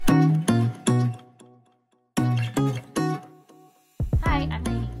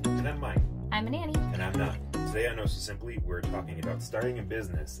I'm a nanny. And I'm not. Today on Know So Simply, we're talking about starting a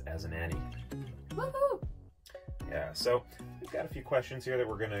business as a nanny. Woohoo! Yeah, so we've got a few questions here that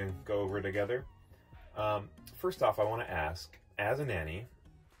we're going to go over together. First off, I want to ask, as a nanny,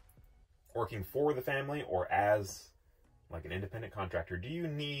 working for the family or as like an independent contractor, do you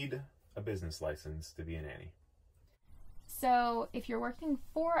need a business license to be a nanny? So if you're working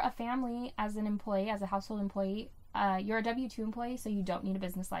for a family as an employee, as a household employee, you're a W-2 employee, so you don't need a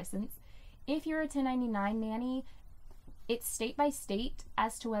business license. If you're a 1099 nanny, it's state by state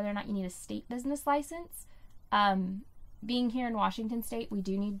as to whether or not you need a state business license. Being here in Washington State, we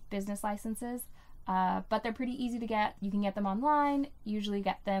do need business licenses, but they're pretty easy to get. You can get them online, usually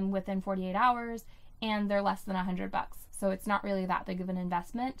get them within 48 hours, and they're less than $100. So it's not really that big of an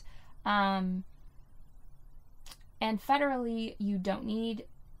investment. And federally, you don't need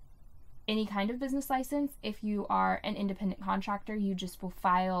any kind of business license. If you are an independent contractor, you just will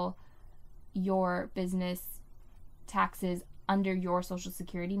file your business taxes under your social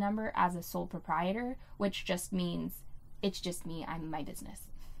security number as a sole proprietor, which just means it's just me, I'm my business.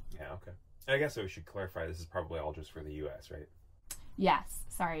 Yeah, okay. I guess we should clarify, this is probably all just for the U.S., right? Yes,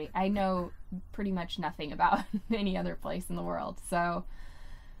 sorry. I know pretty much nothing about any other place in the world. So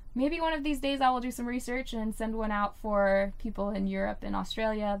maybe one of these days I will do some research and send one out for people in Europe and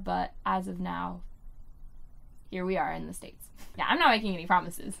Australia, but as of now, here we are in the States. Yeah, I'm not making any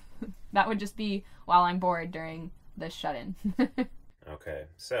promises. That would just be while I'm bored during this shut-in. Okay,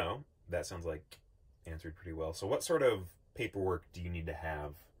 so that sounds like answered pretty well. So what sort of paperwork do you need to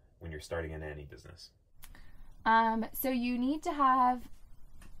have when you're starting a nanny business? So you need to have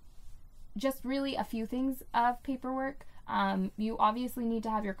just really a few things of paperwork. You obviously need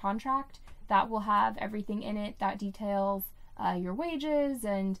to have your contract. That will have everything in it that details your wages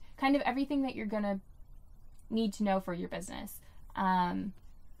and kind of everything that you're going to need to know for your business.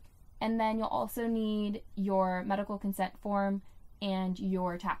 And then you'll also need your medical consent form and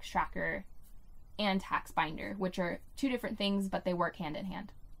your tax tracker and tax binder, which are two different things, but they work hand in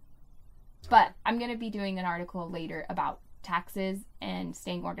hand. But I'm going to be doing an article later about taxes and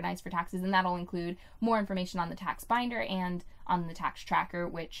staying organized for taxes, and that'll include more information on the tax binder and on the tax tracker,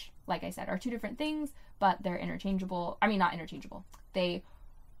 which, like I said, are two different things, but they're interchangeable. I mean, not interchangeable. They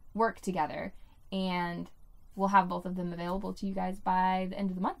work together, and we'll have both of them available to you guys by the end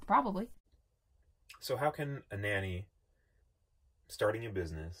of the month, probably. So how can a nanny starting a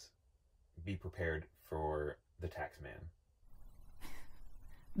business be prepared for the tax man?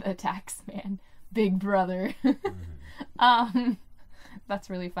 The tax man. Big brother. That's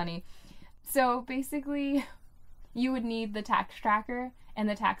really funny. So basically, you would need the tax tracker and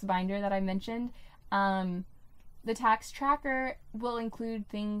the tax binder that I mentioned. The tax tracker will include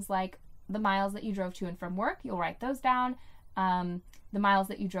things like the miles that you drove to and from work. You'll write those down. The miles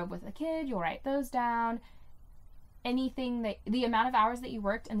that you drove with a kid, you'll write those down. Anything that, the amount of hours that you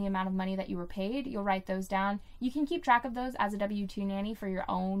worked and the amount of money that you were paid, you'll write those down. You can keep track of those as a W-2 nanny for your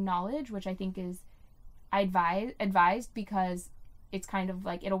own knowledge, which I think is advised because it's kind of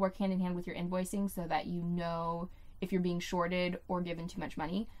like it'll work hand in hand with your invoicing so that you know if you're being shorted or given too much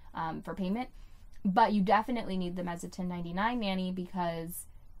money for payment. But you definitely need them as a 1099 nanny because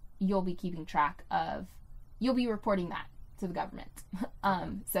you'll be keeping track of, you'll be reporting that to the government.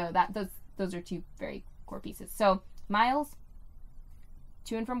 So that those are two very core pieces. So miles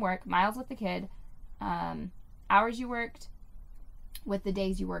to and from work, miles with the kid, hours you worked with the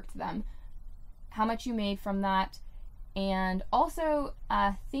days you worked them, how much you made from that, and also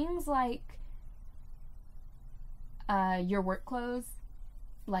things like your work clothes,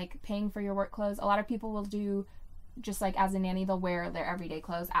 like paying for your work clothes. A lot of people will do, just like as a nanny, they'll wear their everyday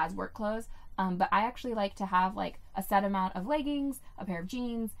clothes as work clothes. But I actually like to have like a set amount of leggings, a pair of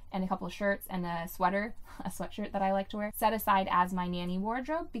jeans, and a couple of shirts and a sweater, a sweatshirt that I like to wear, set aside as my nanny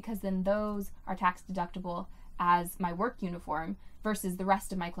wardrobe, because then those are tax deductible as my work uniform versus the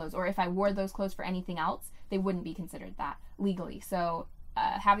rest of my clothes. Or if I wore those clothes for anything else, they wouldn't be considered that legally. So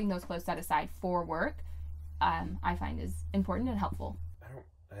having those clothes set aside for work, I find is important and helpful.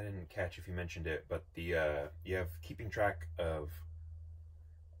 I didn't catch if you mentioned it, but the you have keeping track of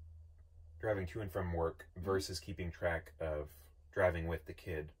driving to and from work versus keeping track of driving with the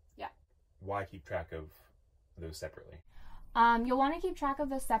kid. Yeah. Why keep track of those separately? You'll want to keep track of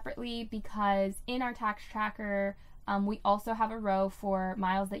those separately because in our tax tracker, we also have a row for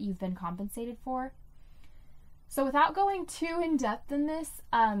miles that you've been compensated for. So without going too in-depth in this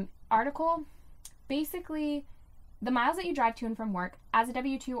article, basically the miles that you drive to and from work as a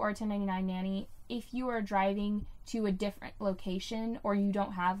W-2 or a 1099 nanny, if you are driving to a different location or you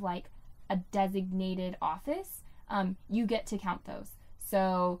don't have like a designated office, you get to count those.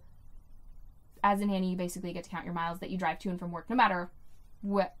 So as a nanny, you basically get to count your miles that you drive to and from work, no matter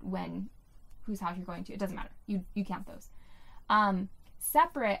whose house you're going to. It doesn't matter. You count those.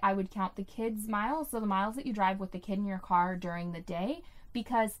 Separate, I would count the kids' miles, so the miles that you drive with the kid in your car during the day,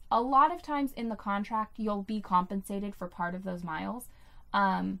 because a lot of times in the contract, you'll be compensated for part of those miles.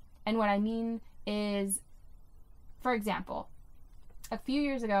 And what I mean is, for example, a few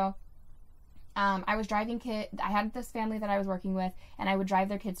years ago, I was driving I had this family that I was working with, and I would drive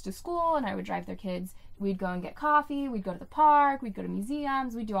their kids to school, and I would drive their kids. We'd go and get coffee, we'd go to the park, we'd go to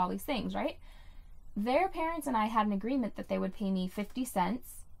museums, we'd do all these things, right? Their parents and I had an agreement that they would pay me 50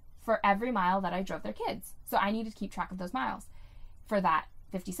 cents for every mile that I drove their kids. So I needed to keep track of those miles for that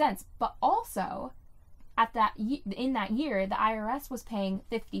 50 cents. But also, in that year, the IRS was paying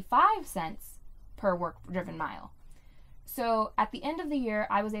 55 cents per work-driven mile. So at the end of the year,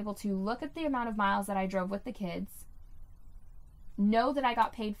 I was able to look at the amount of miles that I drove with the kids, know that I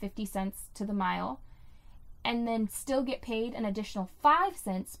got paid 50 cents to the mile, and then still get paid an additional 5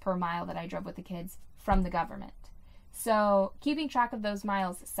 cents per mile that I drove with the kids from the government. So keeping track of those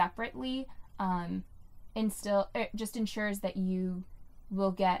miles separately it just ensures that you will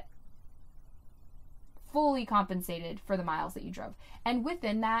get fully compensated for the miles that you drove. And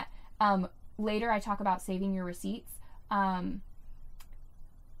within that, later I talk about saving your receipts.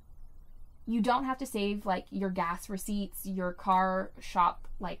 You don't have to save like your gas receipts, your car shop,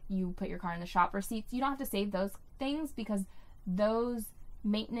 like you put your car in the shop receipts. You don't have to save those things because those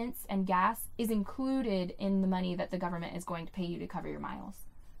maintenance and gas is included in the money that the government is going to pay you to cover your miles.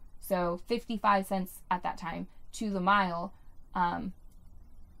 So 55 cents at that time to the mile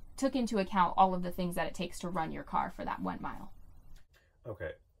took into account all of the things that it takes to run your car for that 1 mile.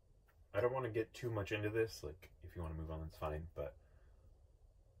 Okay. I don't want to get too much into this. Like, if you want to move on, that's fine. But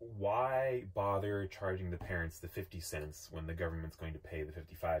why bother charging the parents the 50 cents when the government's going to pay the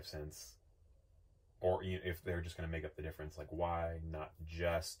 55 cents? Or if they're just going to make up the difference, like, why not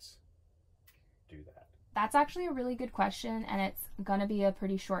just do that? That's actually a really good question, and it's going to be a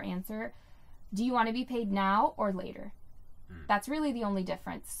pretty short answer. Do you want to be paid now or later? That's really the only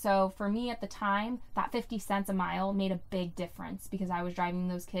difference. So for me at the time, that 50 cents a mile made a big difference because I was driving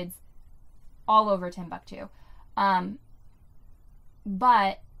those kids all over Timbuktu.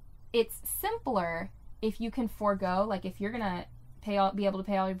 But it's simpler if you can forego, like if you're going to be able to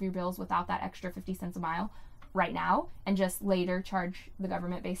pay all of your bills without that extra 50 cents a mile right now and just later charge the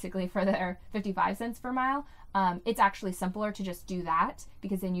government basically for their 55 cents per mile. It's actually simpler to just do that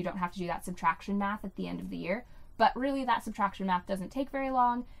because then you don't have to do that subtraction math at the end of the year. But really that subtraction math doesn't take very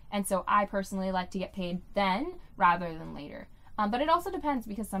long, and so I personally like to get paid then rather than later. But it also depends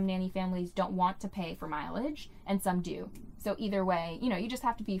because some nanny families don't want to pay for mileage and some do. So either way, you just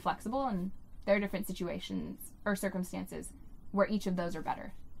have to be flexible, and there are different situations or circumstances where each of those are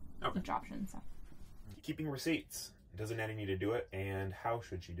better. Okay. Each option. So keeping receipts. Does a nanny need to do it, and how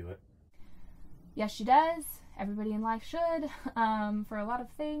should she do it? Yes, she does. Everybody in life should, for a lot of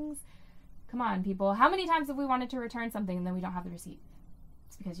things. Come on, people. How many times have we wanted to return something and then we don't have the receipt?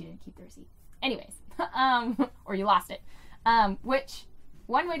 It's because you didn't keep the receipt. Anyways, or you lost it. Which,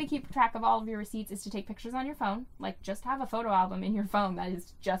 one way to keep track of all of your receipts is to take pictures on your phone. Like, just have a photo album in your phone that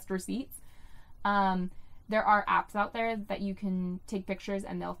is just receipts. There are apps out there that you can take pictures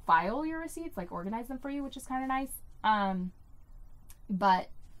and they'll file your receipts, like organize them for you, which is kind of nice. But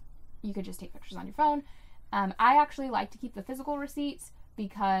you could just take pictures on your phone. I actually like to keep the physical receipts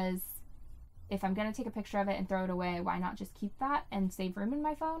because if I'm going to take a picture of it and throw it away, why not just keep that and save room in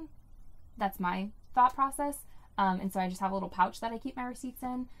my phone? That's my thought process. And so I just have a little pouch that I keep my receipts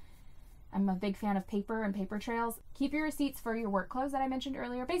in. I'm a big fan of paper and paper trails. Keep your receipts for your work clothes that I mentioned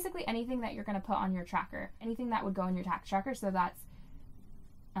earlier. Basically anything that you're going to put on your tracker. Anything that would go in your tax tracker. So that's,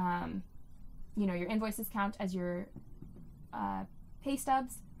 your invoices count as your pay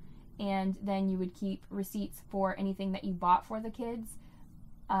stubs. And then you would keep receipts for anything that you bought for the kids.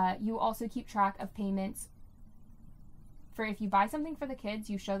 You also keep track of payments for if you buy something for the kids,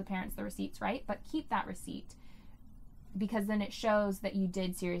 you show the parents the receipts, right? But keep that receipt because then it shows that you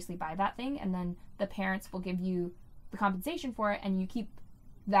did seriously buy that thing, and then the parents will give you the compensation for it, and you keep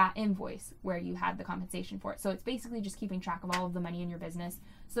that invoice where you had the compensation for it. So it's basically just keeping track of all of the money in your business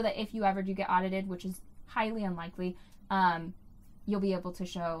so that if you ever do get audited, which is highly unlikely, you'll be able to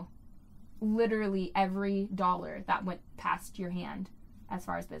show literally every dollar that went past your hand as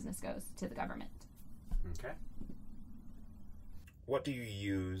far as business goes to the government. Okay. What do you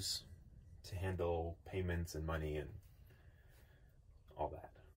use to handle payments and money and all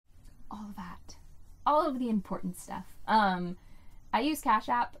that? All of that. All of the important stuff. I use Cash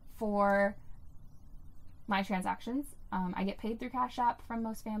App for my transactions. I get paid through Cash App from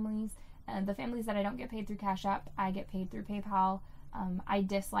most families, And the families that I don't get paid through Cash App, I get paid through PayPal. I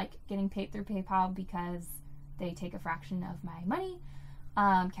dislike getting paid through PayPal because they take a fraction of my money.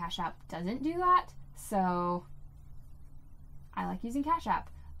 Cash App doesn't do that, so I like using Cash App.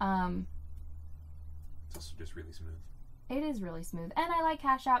 It's also just really smooth. It is really smooth. And I like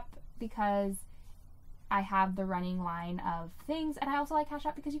Cash App because I have the running line of things, and I also like Cash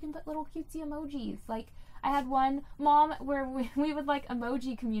App because you can put little cutesy emojis. Like, I had one, Mom, where we would like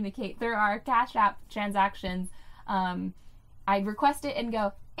emoji communicate through our Cash App transactions. I'd request it and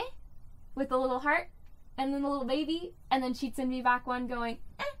go, with a little heart, and then a little baby, and then she'd send me back one going,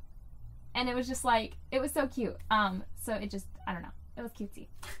 and it was just like, it was so cute. So it just, I don't know, it was cutesy.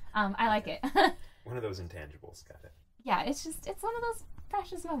 I like it. One of those intangibles, got it. Yeah, it's one of those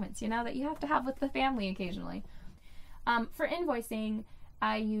precious moments, you know, that you have to have with the family occasionally. For invoicing,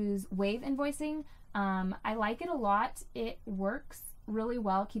 I use Wave invoicing. I like it a lot. It works really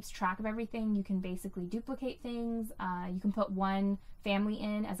well, keeps track of everything. You can basically duplicate things. You can put one family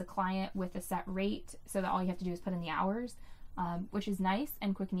in as a client with a set rate so that all you have to do is put in the hours, which is nice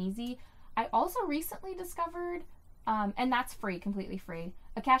and quick and easy. I also recently discovered, and that's free, completely free.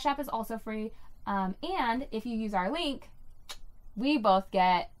 A Cash App is also free. And if you use our link, we both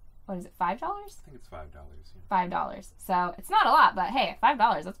get, what is it, $5? I think it's $5. Yeah. $5. So it's not a lot, but hey,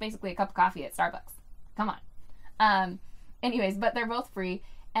 $5, that's basically a cup of coffee at Starbucks. Come on. Anyways, but they're both free.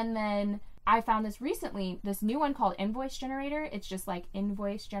 And then I found this recently, this new one called Invoice Generator. It's just like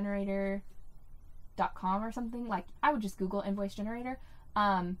invoicegenerator.com or something. Like, I would just Google Invoice Generator.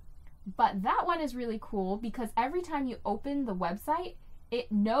 But that one is really cool because every time you open the website,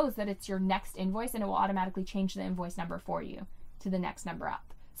 it knows that it's your next invoice and it will automatically change the invoice number for you to the next number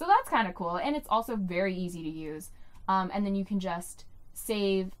up. So that's kind of cool. And it's also very easy to use. And then you can just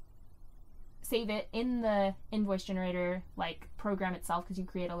save it in the invoice generator like program itself because you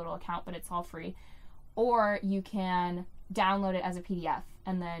create a little account, but it's all free. Or you can download it as a PDF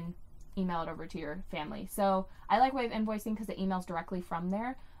and then email it over to your family. So I like Wave invoicing because it emails directly from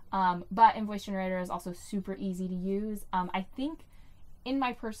there. But Invoice Generator is also super easy to use. I think, in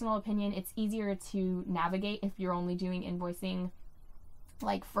my personal opinion, it's easier to navigate if you're only doing invoicing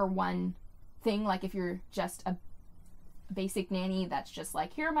like for one thing. Like if you're just a basic nanny that's just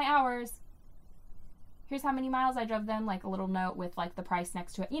like, here are my hours, here's how many miles I drove them, like a little note with like the price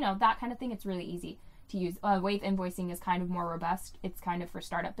next to it, you know, that kind of thing. It's really easy to use. Wave invoicing is kind of more robust. It's kind of for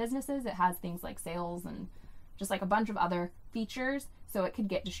startup businesses. It has things like sales and just like a bunch of other features, so it could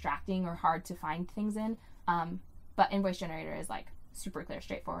get distracting or hard to find things in. But Invoice Generator is like super clear,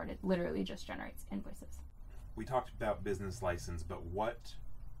 straightforward. It literally just generates invoices. We talked about business license, but what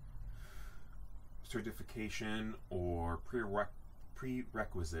certification or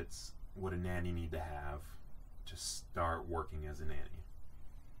prerequisites would a nanny need to have to start working as a nanny?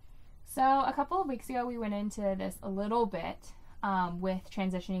 So a couple of weeks ago, we went into this a little bit with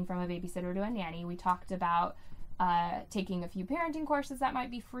transitioning from a babysitter to a nanny. We talked about taking a few parenting courses that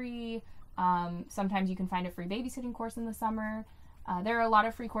might be free. Sometimes you can find a free babysitting course in the summer. There are a lot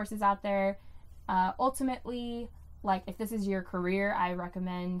of free courses out there. Ultimately, like if this is your career, I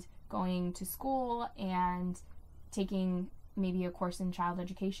recommend going to school and taking maybe a course in child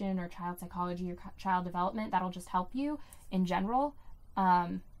education or child psychology or child development. That'll just help you in general.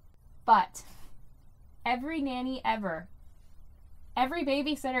 But every nanny ever, every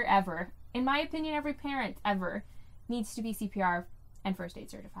babysitter ever, in my opinion, every parent ever needs to be CPR and first aid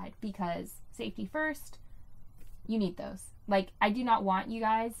certified because safety first, you need those. Like, I do not want you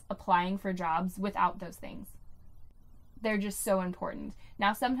guys applying for jobs without those things. They're just so important.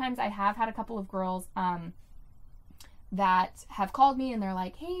 Now, sometimes I have had a couple of girls that have called me and they're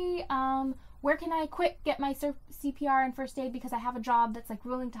like, hey, where can I get my CPR and first aid because I have a job that's like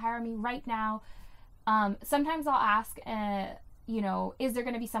willing to hire me right now. Sometimes I'll ask, you know, is there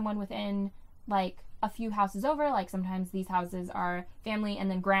going to be someone within like a few houses over? Like sometimes these houses are family and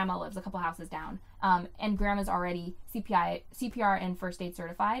then grandma lives a couple houses down. And grandma's already CPR and first aid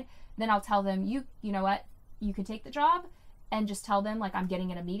certified. Then I'll tell them, you know what, you could take the job and just tell them like I'm getting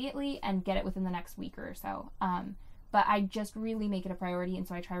it immediately and get it within the next week or so. But I just really make it a priority, and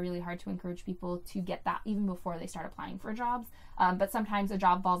so I try really hard to encourage people to get that even before they start applying for jobs. But sometimes a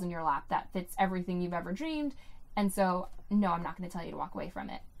job falls in your lap that fits everything you've ever dreamed, and so no, I'm not going to tell you to walk away from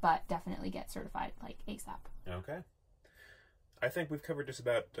it, but definitely get certified like ASAP. Okay. I think we've covered just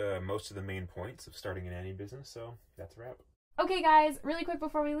about most of the main points of starting a nanny business, so that's a wrap. Okay guys, really quick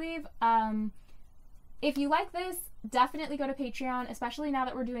before we leave, if you like this, definitely go to Patreon, especially now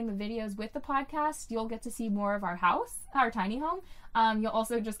that we're doing the videos with the podcast. You'll get to see more of our house, our tiny home. You'll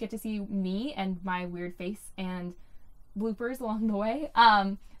also just get to see me and my weird face and bloopers along the way.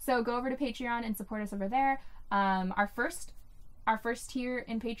 So go over to Patreon and support us over there. Our first tier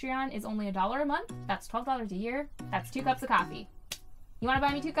in Patreon is only $1 a month. That's $12 a year. That's 2 cups of coffee. You want to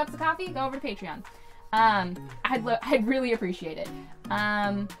buy me 2 cups of coffee? Go over to Patreon. I'd really appreciate it.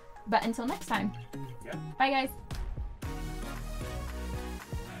 But until next time. Yeah. Bye, guys.